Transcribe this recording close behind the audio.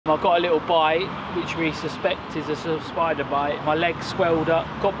I got a little bite, which we suspect is a sort of spider bite. My leg swelled up.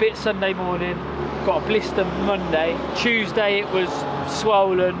 Got bit Sunday morning, got a blister Monday. Tuesday it was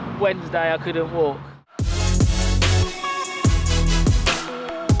swollen. Wednesday I couldn't walk.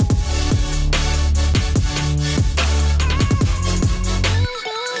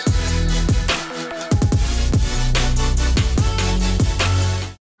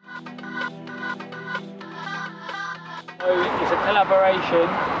 It's a collaboration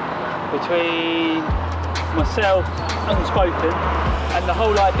between myself, Unspoken, and the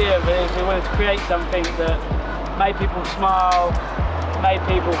whole idea of it is we wanted to create something that made people smile, made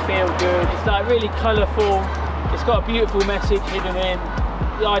people feel good. It's like really colourful, it's got a beautiful message hidden in.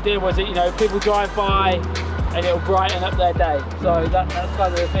 The idea was that, you know, people drive by and it'll brighten up their day. So that's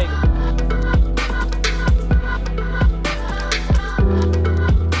kind of the thing.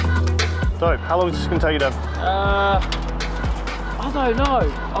 So, how long is this going to take you then? I don't know.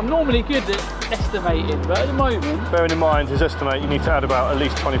 I'm normally good at estimating, but at the moment... Bearing in mind his estimate, you need to add about at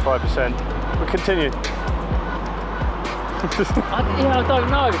least 25%. But continue. I don't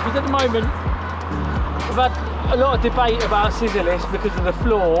know, because at the moment I've had a lot of debate about a scissor lift because of the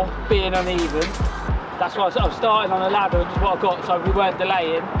floor being uneven. That's why I'm starting on a ladder, which is what I got, so we weren't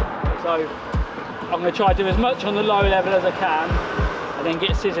delaying. So I'm going to try to do as much on the low level as I can, and then get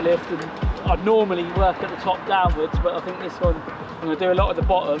a scissor lift. And I'd normally work at the top downwards, but I think this one I'm going to do a lot at the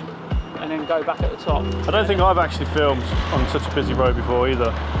bottom and then go back at the top. I don't think I've actually filmed on such a busy road before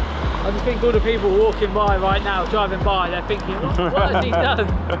either. I just think all the people walking by right now, driving by, they're thinking, what has he done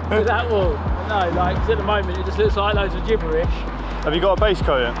with that wall? No, like, 'cause at the moment it just looks like loads of gibberish. Have you got a base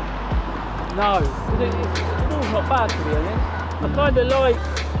coat yet? No, the wall's not bad, to be honest. I kind of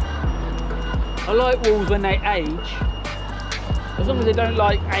like walls when they age. As long as they don't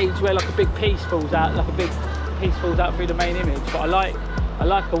like age where like a big piece falls out, through the main image. But I like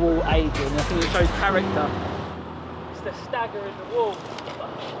a wall aging. I think it shows character. It's the stagger in the wall.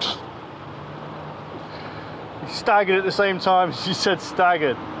 You staggered at the same time as you said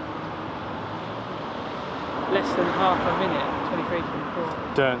staggered. Less than half a minute, 23,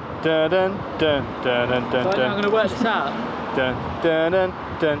 24. Dun dun dun dun dun dun dun. So I'm going to work this out. Dun dun dun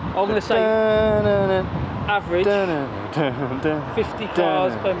dun. I'm going to say average 50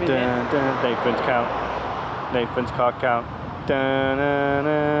 cars per minute. Nathan's count. Nathan's car count.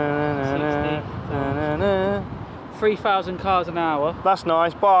 3,000 cars an hour. That's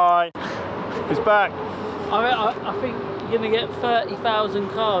nice. Bye. He's back. I think you're going to get 30,000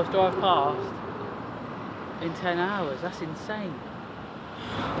 cars drive past in 10 hours. That's insane.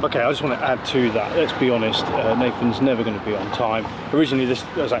 Okay, I just want to add to that. Let's be honest, Nathan's never going to be on time. Originally this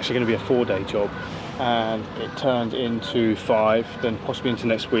was actually going to be a 4-day job, and it turned into 5, then possibly into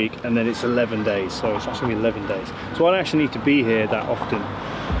next week, and then it's 11 days, so it's actually going to be 11 days. So I don't actually need to be here that often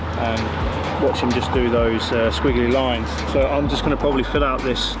and watch him just do those squiggly lines. So I'm just going to probably fill out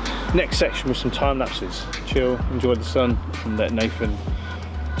this next section with some time lapses. Chill, enjoy the sun, and let Nathan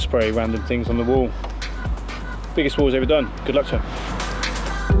spray random things on the wall. Biggest wall he's ever done. Good luck to him.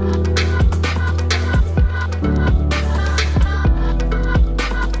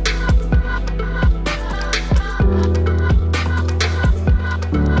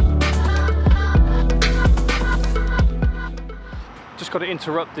 Just got to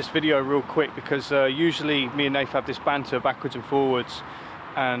interrupt this video real quick because usually me and Nathan have this banter backwards and forwards,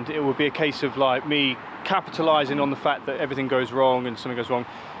 and it would be a case of like me capitalizing on the fact that everything goes wrong and something goes wrong,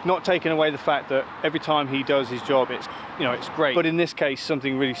 not taking away the fact that every time he does his job it's, you know, it's great. But in this case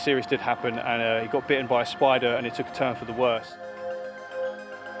something really serious did happen, and he got bitten by a spider and it took a turn for the worse.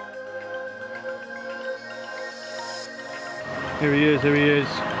 Here he is, here he is.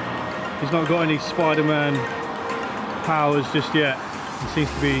 He's not got any Spider-Man powers just yet. He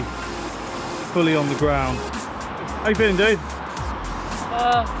seems to be fully on the ground. How you feeling, dude?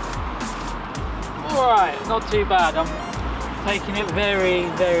 Alright, not too bad. I'm taking it very,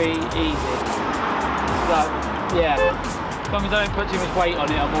 very easy. So, yeah, as long as I don't put too much weight on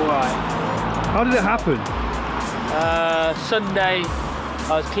it, I'm alright. How did it happen? Sunday,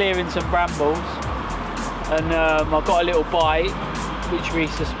 I was clearing some brambles, and I got a little bite, which we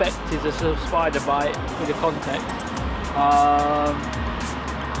suspect is a sort of spider bite with the context.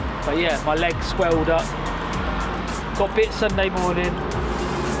 But yeah, my leg swelled up. Got bit Sunday morning.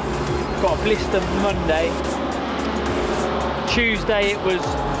 Got a blister Monday. Tuesday it was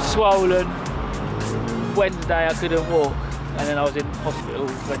swollen. Wednesday I couldn't walk, and then I was in hospital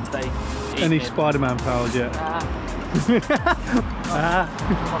Wednesday evening. Any Spider-Man powers yet?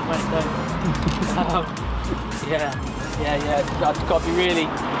 Yeah. I've got to be really.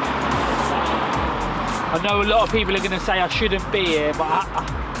 I know a lot of people are going to say I shouldn't be here, but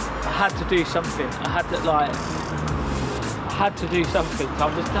had to do something. I had to do something. So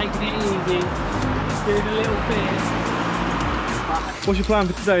I'm just taking it easy, doing a little bit. What's your plan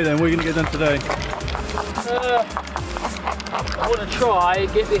for today then? What are you going to get done today? I want to try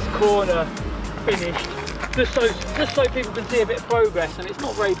and get this corner finished, just so people can see a bit of progress. And it's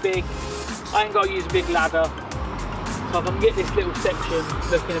not very big. I ain't got to use a big ladder. So if I can get this little section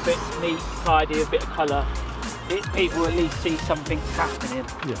looking a bit neat, tidy, a bit of colour, people at least see something's happening.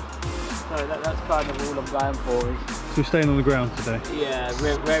 Yeah. So that's kind of all I'm going for. So we're staying on the ground today? Yeah,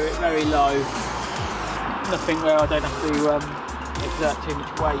 very low. Nothing where I don't have to exert too much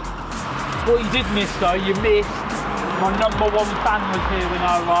weight. What you did miss though, you missed my #1 fan was here when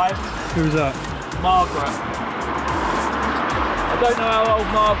I arrived. Who was that? Margaret. I don't know how old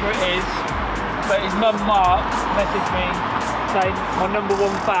Margaret is, but his mum Mark messaged me saying my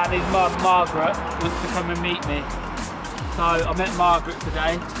 #1 fan, his mum Margaret, wants to come and meet me. So I met Margaret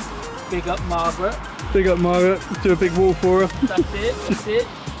today. Big up Margaret. Big up Margaret. Let's do a big wall for her. That's it.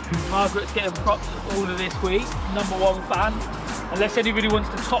 Margaret's getting props all of this week. #1 fan. Unless anybody wants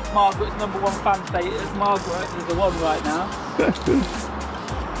to top Margaret's #1 fan status, Margaret is the one right now.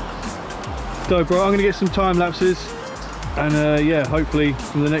 So bro, I'm going to get some time lapses. And yeah, hopefully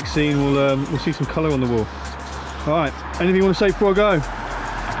from the next scene we'll see some colour on the wall. Alright, anything you want to say before I go?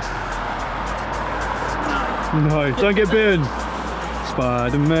 No, don't get bitten.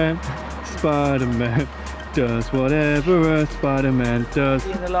 Spider-Man, Spider-Man does whatever a Spider-Man does.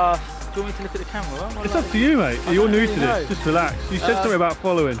 In the last, do you want me to look at the camera? It's up to you mate, you're new to this, just relax. You said something about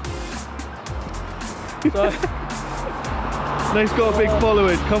following. So, Nate's got a big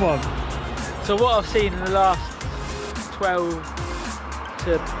following, come on. So what I've seen in the last 12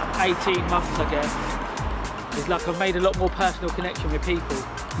 to 18 months I guess, is like I've made a lot more personal connection with people.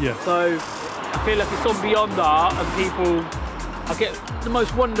 Yeah. So I feel like it's gone beyond art and I get the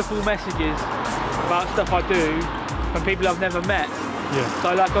most wonderful messages about stuff I do from people I've never met. Yeah.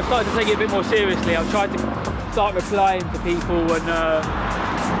 So like I started to take it a bit more seriously. I've tried to start replying to people and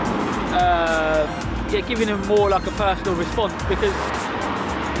yeah, giving them more like a personal response because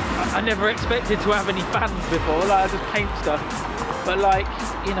I never expected to have any fans before. Like I just paint stuff, but like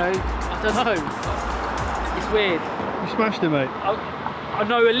you know, I don't know. It's weird. You smashed it, mate. I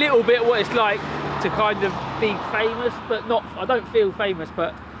know a little bit what it's like to kind of be famous, but not. I don't feel famous,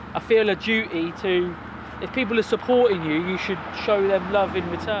 but I feel a duty to. If people are supporting you, you should show them love in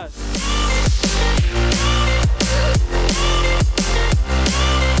return.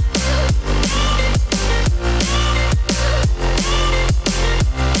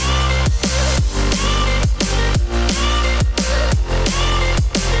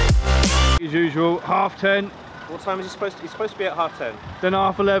 As usual, 10:30. What time is he supposed to be? He's supposed to be at 10:30. Then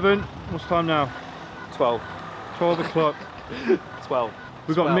 11:30. What's the time now? 12. 12 o'clock. 12.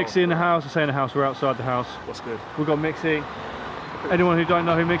 We've got Mixie in the house. I say in the house, we're outside the house. What's good? We've got Mixie. Anyone who don't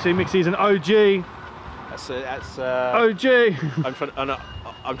know who Mixie is an OG. That's OG.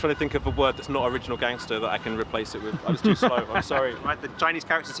 I'm trying to think of a word that's not original gangster that I can replace it with. I was too slow. I'm sorry. Right, the Chinese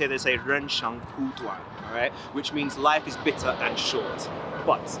characters here, they say 人生苦短, all right, which means life is bitter and short.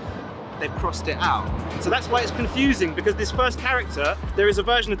 But they've crossed it out. So that's why it's confusing, because this first character, there is a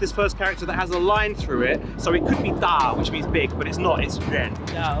version of this first character that has a line through it, so it could be da, which means big, but it's not, it's ren.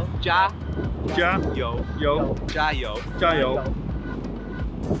 Yo. Ja. Ja. Yo. Yo. Ja yo. Ja yo.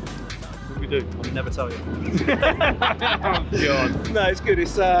 What do we do? I'll never tell you. Oh God. No, it's good.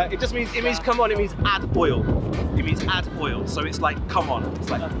 It's it just means, it means come on, it means add oil. It means add oil. So it's like come on. It's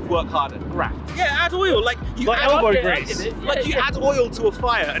like work harder, graft. Yeah, add oil. Like you like add elbow grease. Like you add oil to a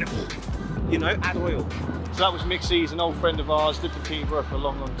fire and you know, add oil. So that was Mixie. He's an old friend of ours, lived in Peterborough for a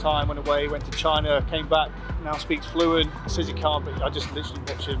long time, went away, went to China, came back, now speaks fluent, says he can't, but I just literally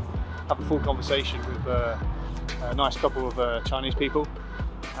watched him have a full conversation with a nice couple of Chinese people.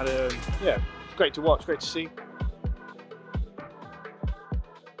 And yeah, it's great to watch, great to see.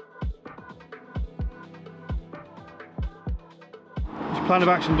 What's your plan of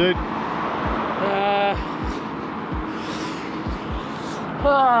action, dude?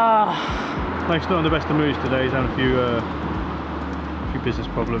 Nate's not in the best of moods today. He's had a few business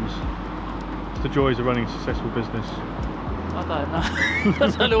problems. It's the joys of running a successful business. I don't know. I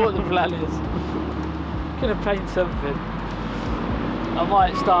don't know what the plan is. I'm gonna paint something. I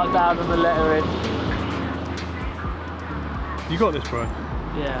might start down on the lettering. You got this, bro.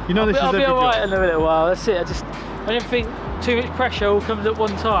 Yeah. You know this is I'll be every alright job. in a little while. That's it. I don't think too much pressure all comes at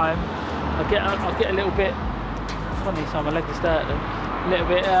one time. I get a little bit funny. So my leg is starting. A little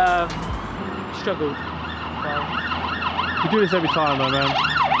bit struggled. You do this every time though, man.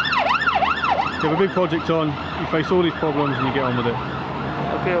 You have a big project on, you face all these problems and you get on with it.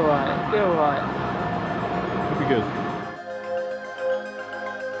 A It'll be alright, it'll be alright. It'll be good.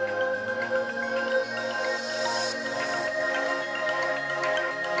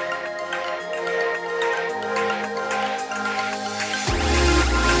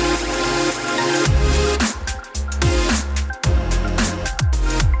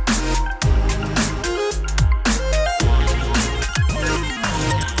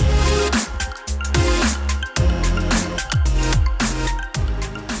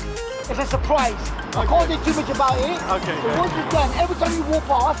 Surprise. I can't say too much about it. Okay. But once it's done, every time you walk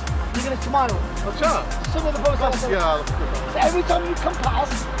past, you're gonna smile. अच्छा. Some of the Prophet. Yeah. So every time you come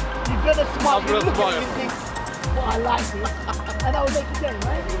past, you're gonna smile. You look at it and think, well, I like this, and that will make you day,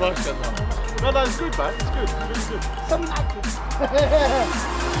 right? No, that's good, man. It's good. It's good. Something like it.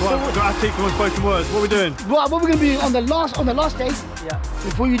 Right, we've got Atiq for Unspoken words. What are we doing? Right, what we're gonna be on the last day. Yeah.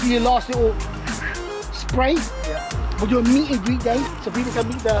 Before you do your last little spray. Yeah. We'll do a meet and greet day, so people can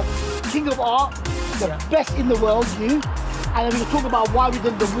meet the king of art, the best in the world, you. And then we can talk about why we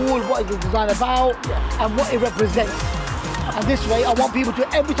did the wall, what is the design about, and what it represents. And this way, I want people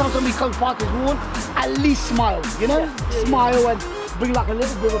to, every time somebody comes past this wall, at least smile, you know? Smile and bring like a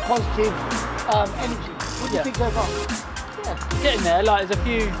little bit of a positive energy. What do you think so far? Yeah, getting there. Like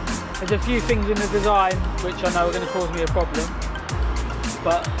there's a few things in the design which I know are going to cause me a problem,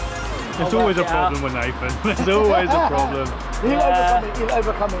 but there's always a problem with Nathan. There's always a problem. He'll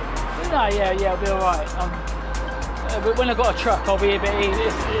overcome it. No, yeah, it'll be alright. But when I've got a truck, I'll be a bit easy.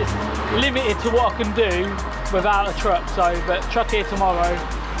 It's limited to what I can do without a truck. So, but truck here tomorrow.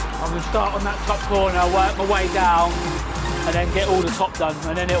 I'm going to start on that top corner, work my way down, and then get all the top done,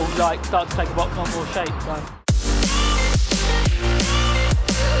 and then it'll like start to take a box on more shape. So.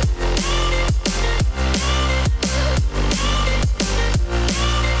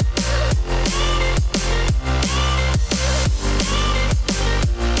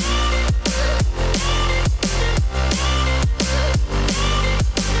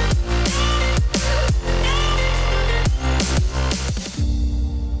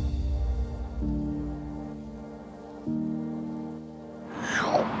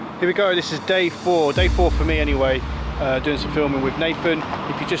 Here we go, this is day 4 for me anyway, doing some filming with Nathan.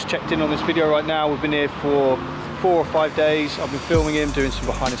 If you just checked in on this video right now, we've been here for 4 or 5 days. I've been filming him, doing some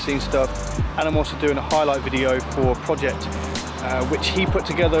behind the scenes stuff, and I'm also doing a highlight video for a project which he put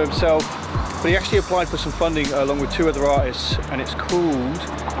together himself, but he actually applied for some funding along with 2 other artists, and it's called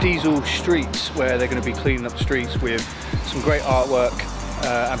Diesel Streets, where they're going to be cleaning up streets with some great artwork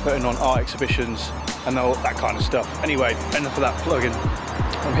and putting on art exhibitions and all that kind of stuff. Anyway, enough of that plugging.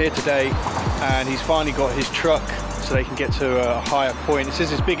 I'm here today and he's finally got his truck so they can get to a higher point. This is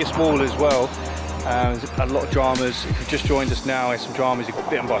his biggest wall as well. There's a lot of dramas. If you've just joined us now, there's some dramas. He got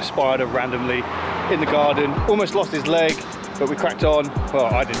bitten by a spider randomly in the garden, almost lost his leg, but we cracked on. Well,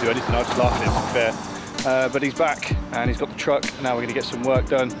 I didn't do anything, I was just laughing at him, to be fair. But he's back and he's got the truck, and now we're gonna get some work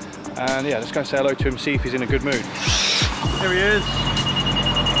done. And yeah, let's go and say hello to him, see if he's in a good mood. Here he is,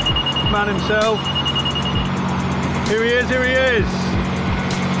 man himself. Here he is, here he is.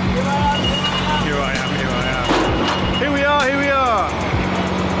 Here I am, here I am. Here we are, here we are.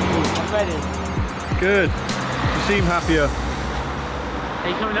 I'm ready. Good. You seem happier. Are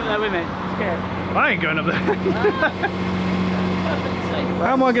you coming up there with me? I'm scared. I ain't going up there.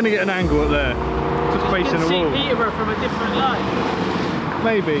 How am I going to get an angle up there? Just facing the wall. You can see Peterborough from a different light.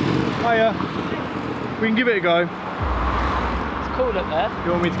 Maybe. Hiya. We can give it a go. It's cool up there.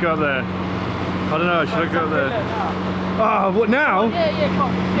 You want me to go up there? I don't know, should I go up there? Oh, what now? Yeah, come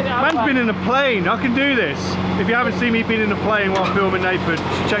on, let's get it out. Man's been in a plane, I can do this. If you haven't seen me being in a plane while filming Nathan, you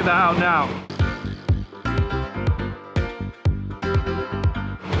should check that out now.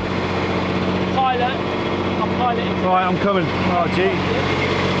 Pilot, I'm piloting. Right, I'm coming. Oh, gee.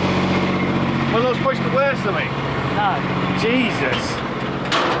 Was I supposed to wear something? No. Jesus.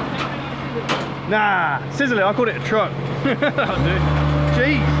 Nah, sizzle it, I called it a truck. That'll do.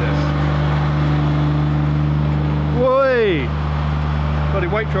 Jesus. Woi! Bloody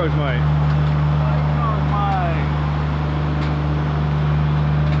Waitrose, mate.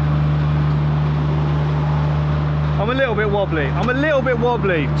 I'm a little bit wobbly. I'm a little bit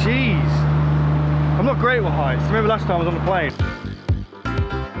wobbly. Jeez. I'm not great with heights. Remember last time I was on the plane?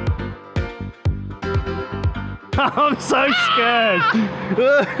 I'm so scared.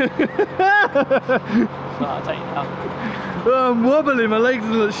 I'll take you down. I'm wobbling. My legs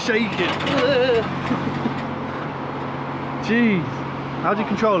are shaking. Jeez. How do you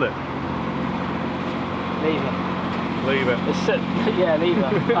control it? Leave it. Leave it. Yeah, leave it.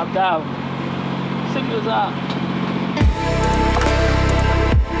 I'm down. Simple as that.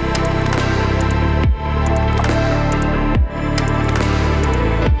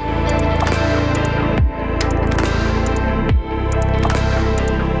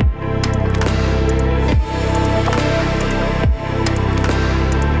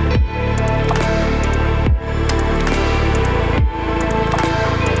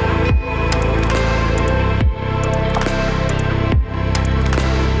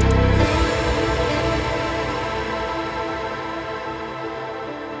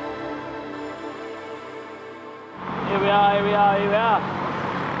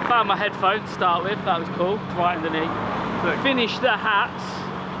 found my headphones to start with, that was cool, right underneath. Finish the hats,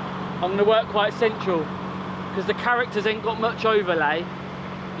 I'm going to work quite central, because the characters ain't got much overlay,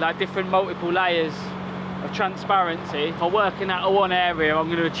 like different multiple layers of transparency. If I'm working out of one area, I'm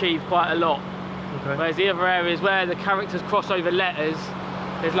going to achieve quite a lot. Okay. Whereas the other areas where the characters cross over letters,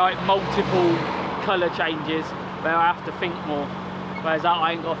 there's like multiple colour changes where I have to think more. Whereas that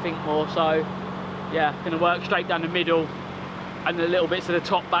I ain't got to think more, so yeah, going to work straight down the middle and the little bits of the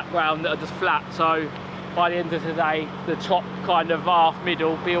top background that are just flat. So by the end of the day, the top kind of half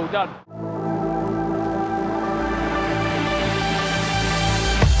middle be all done.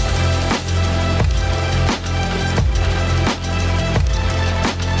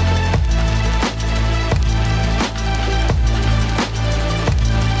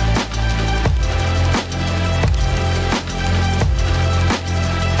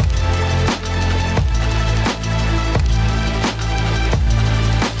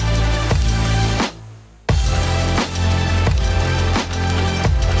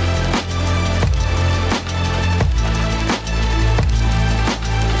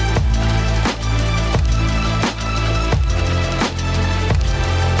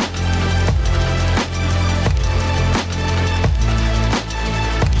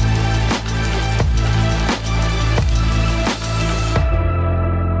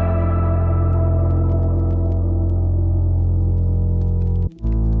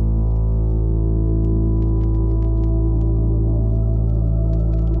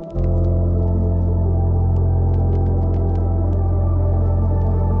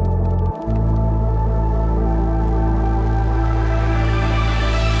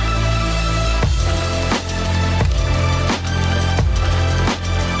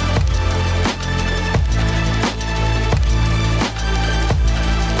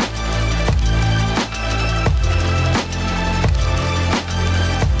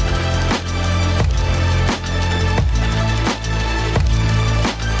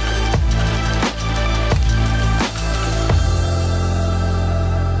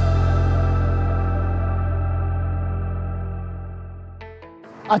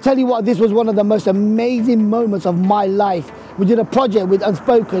 I tell you what, this was one of the most amazing moments of my life. We did a project with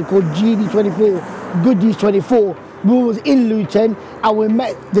Unspoken called GD24, Good Deeds 24. We was in Luton and we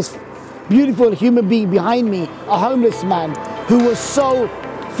met this beautiful human being behind me, a homeless man who was so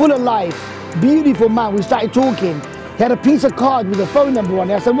full of life, beautiful man. We started talking. He had a piece of card with a phone number on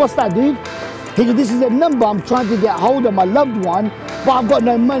it. I said, what's that, dude? He said, this is a number I'm trying to get hold of my loved one, but I've got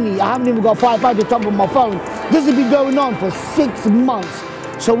no money. I haven't even got £5 to top of my phone. This has been going on for 6 months.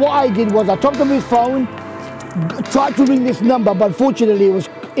 So what I did was I topped up his phone, tried to ring this number, but unfortunately it was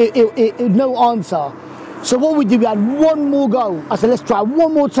no answer. So what we did, we had one more go. I said, let's try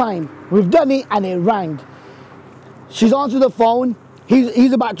one more time. We've done it and it rang. She's answered the phone.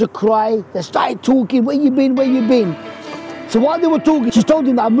 He's about to cry. They started talking, where you been, where you been? So while they were talking, she told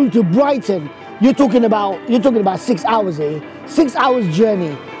him that I moved to Brighton. You're talking about 6 hours here, 6 hours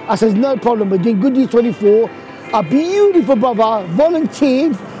journey. I said, no problem, we're doing Good Deeds 24. A beautiful brother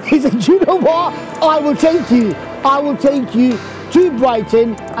volunteered. He said, you know what? I will take you to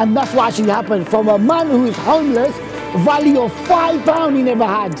Brighton. And that's what actually happened. From a man who is homeless, value of £5 he never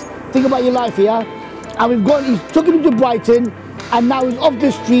had. Think about your life here. And he's taken him to Brighton, and now he's off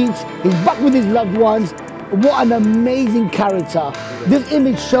the streets. He's back with his loved ones. What an amazing character. This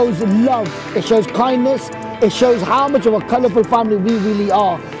image shows love. It shows kindness. It shows how much of a colourful family we really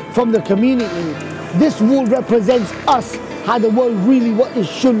are from the community. This wall represents us, how the world really, what it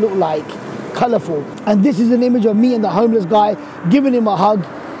should look like, colourful. And this is an image of me and the homeless guy giving him a hug.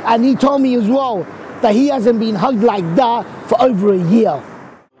 And he told me as well that he hasn't been hugged like that for over a year.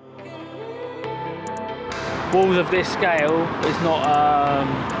 Walls of this scale is not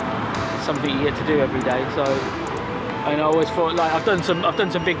something you get to do every day. So, and I always thought, like, I've done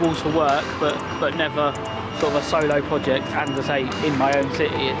some big walls for work, but never sort of a solo project. And to say in my own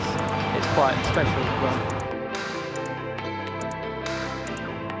city, it's quite special as well.